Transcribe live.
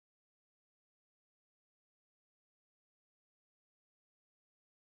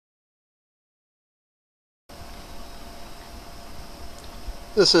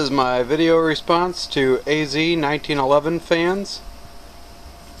This is my video response to AZ1911Fan's.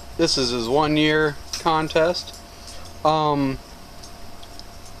 This is his 1-year contest.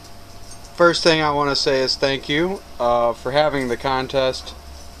 First thing I want to say is thank you for having the contest.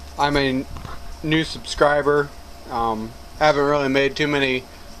 I'm a new subscriber. Haven't really made too many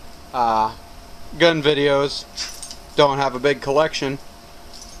gun videos. Don't have a big collection.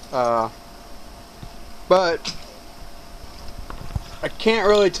 But I can't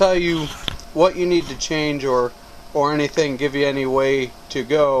really tell you what you need to change or anything, give you any way to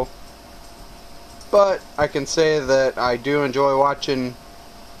go. But I can say that I do enjoy watching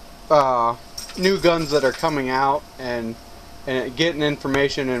new guns that are coming out and getting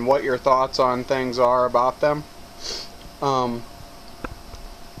information and what your thoughts on things are about them. I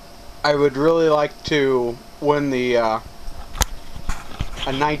would really like to win the a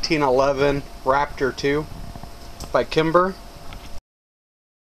 1911 Raptor 2 by Kimber.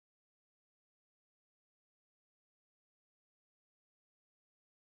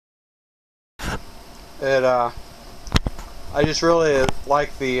 I just really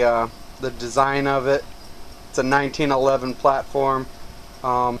like the design of it. It's a 1911 platform.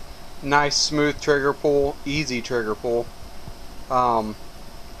 Nice smooth trigger pull, easy trigger pull. I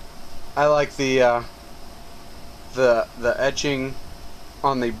like the etching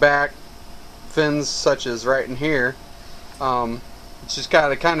on the back fins, such as right in here. It's just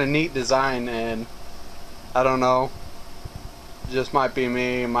got a kind of neat design, and I don't know, just might be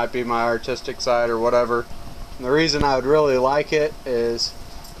me, might be my artistic side or whatever. And the reason I would really like it is,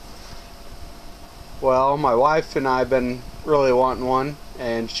 well, my wife and I have been really wanting one,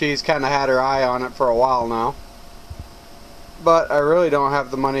 and she's kind of had her eye on it for a while now. But I really don't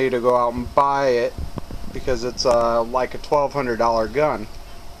have the money to go out and buy it because it's like a $1,200 gun.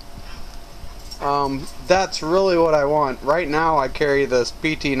 That's really what I want. Right now I carry this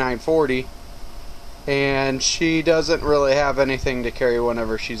PT940, and she doesn't really have anything to carry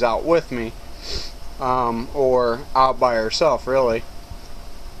whenever she's out with me, or out by herself, really.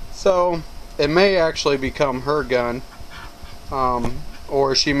 So it may actually become her gun,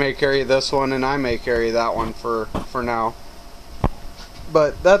 or she may carry this one and I may carry that one for now.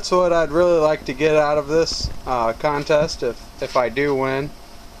 But that's what I'd really like to get out of this contest if I do win.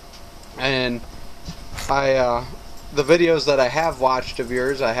 And the videos that I have watched of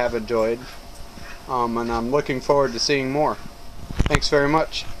yours I have enjoyed. And I'm looking forward to seeing more. Thanks very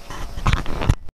much.